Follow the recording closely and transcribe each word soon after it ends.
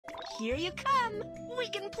Here you come. We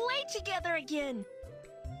can play together again.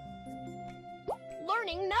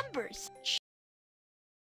 Learning numbers.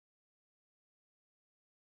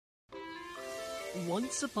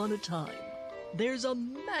 Once upon a time, there's a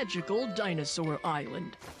magical dinosaur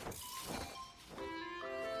island.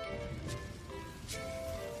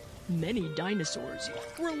 Many dinosaurs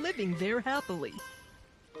were living there happily.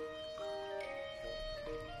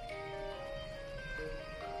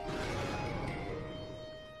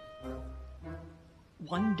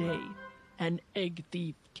 One day, an egg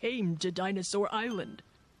thief came to Dinosaur Island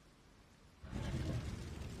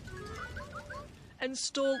and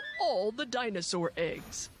stole all the dinosaur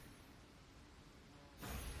eggs.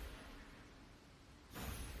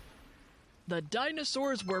 The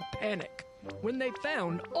dinosaurs were panicked when they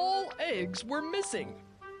found all eggs were missing.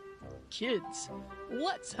 Kids,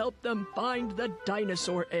 let's help them find the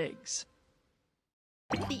dinosaur eggs.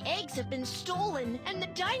 The eggs have been stolen and the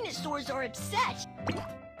dinosaurs are upset.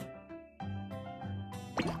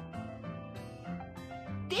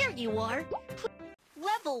 There you are.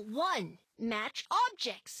 Level 1. Match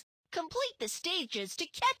objects. Complete the stages to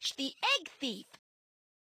catch the egg thief.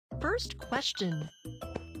 First question.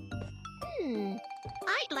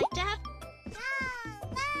 I'd like to have...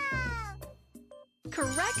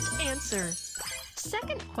 Correct answer.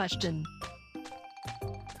 Second question.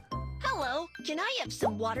 Hello, can I have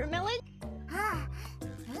some watermelon?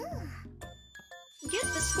 Get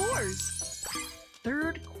the scores.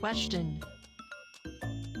 Third question.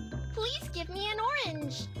 Please give me an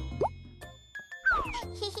orange.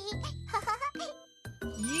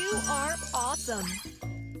 You are awesome.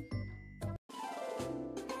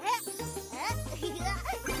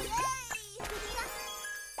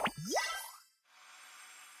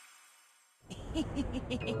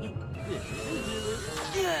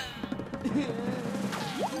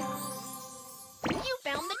 You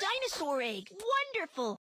found the dinosaur egg.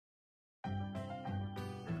 Wonderful.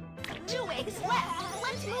 2 eggs left.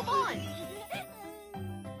 Let's move on.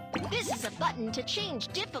 This is a button to change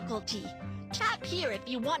difficulty. Tap here if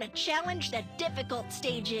you want to challenge the difficult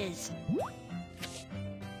stages.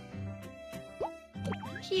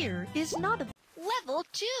 Here is not a... Level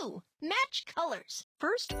 2. Match colors.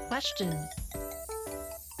 First question.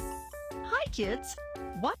 Hi, kids.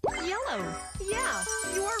 What? Yellow. Yeah,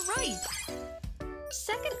 you are right.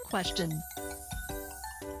 Second question.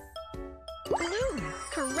 Blue.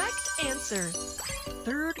 Correct answer.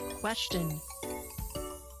 Third question.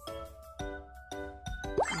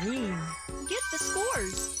 Green. Get the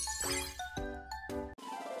scores.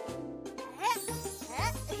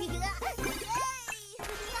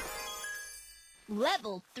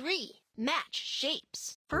 Level 3. Match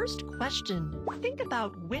shapes. First question. Think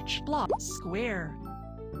about which block. Square.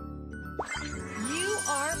 You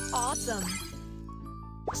are awesome.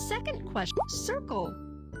 Second question. Circle.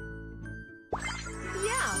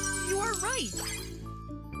 Yeah, you are right.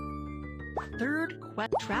 Third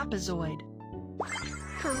question. Trapezoid.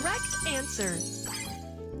 Correct answer.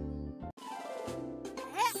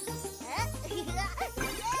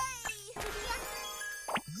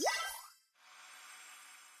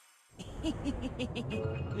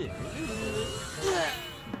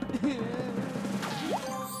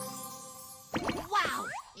 Wow!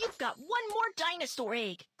 You've got one more dinosaur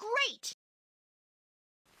egg! Great!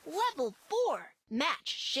 Level 4. Match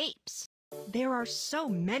shapes. There are so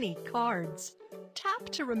many cards. Tap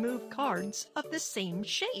to remove cards of the same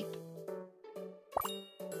shape.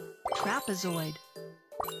 Trapezoid.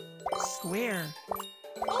 Square.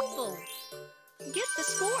 Oval. Get the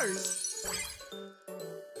scores.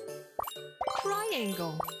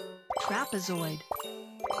 Triangle. Trapezoid.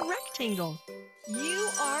 Rectangle. You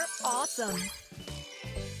are awesome.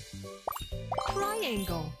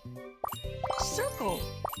 Triangle. Circle.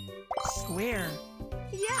 Square.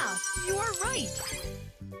 Yeah, you are right.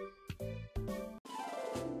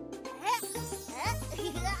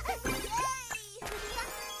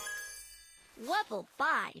 Level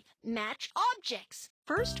 5. Match objects.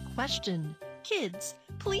 First question. Kids,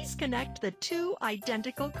 please connect the 2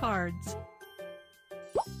 identical cards.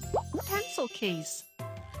 Pencil case.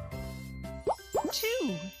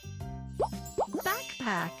 2.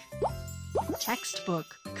 Backpack. Textbook.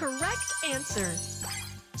 Correct answer.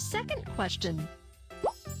 Second question.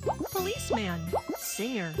 Policeman.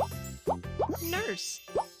 Singer. Nurse.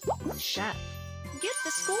 Chef. Get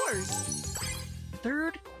the scores.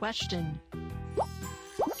 Third question.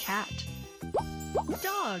 Cat.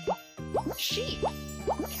 Dog. Sheep.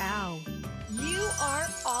 Cow. You are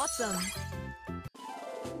awesome.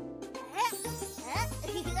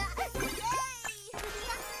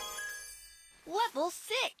 Level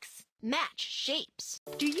 6. Match shapes.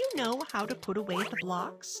 Do you know how to put away the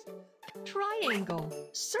blocks? Triangle,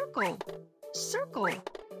 circle, circle,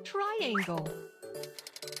 triangle.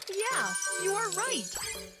 Yeah, you are right.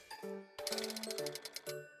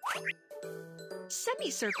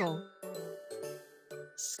 Semicircle,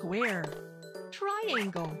 square,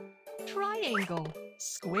 triangle, triangle,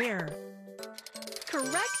 square.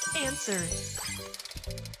 Correct answer.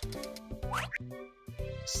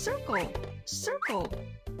 Circle, circle.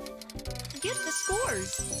 Get the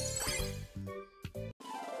scores.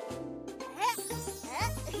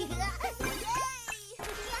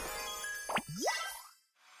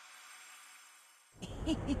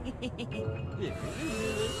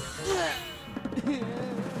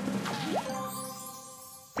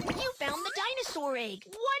 You found the dinosaur egg.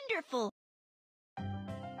 Wonderful.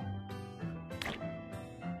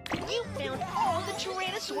 You found all the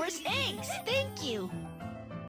Tyrannosaurus eggs. Thank you.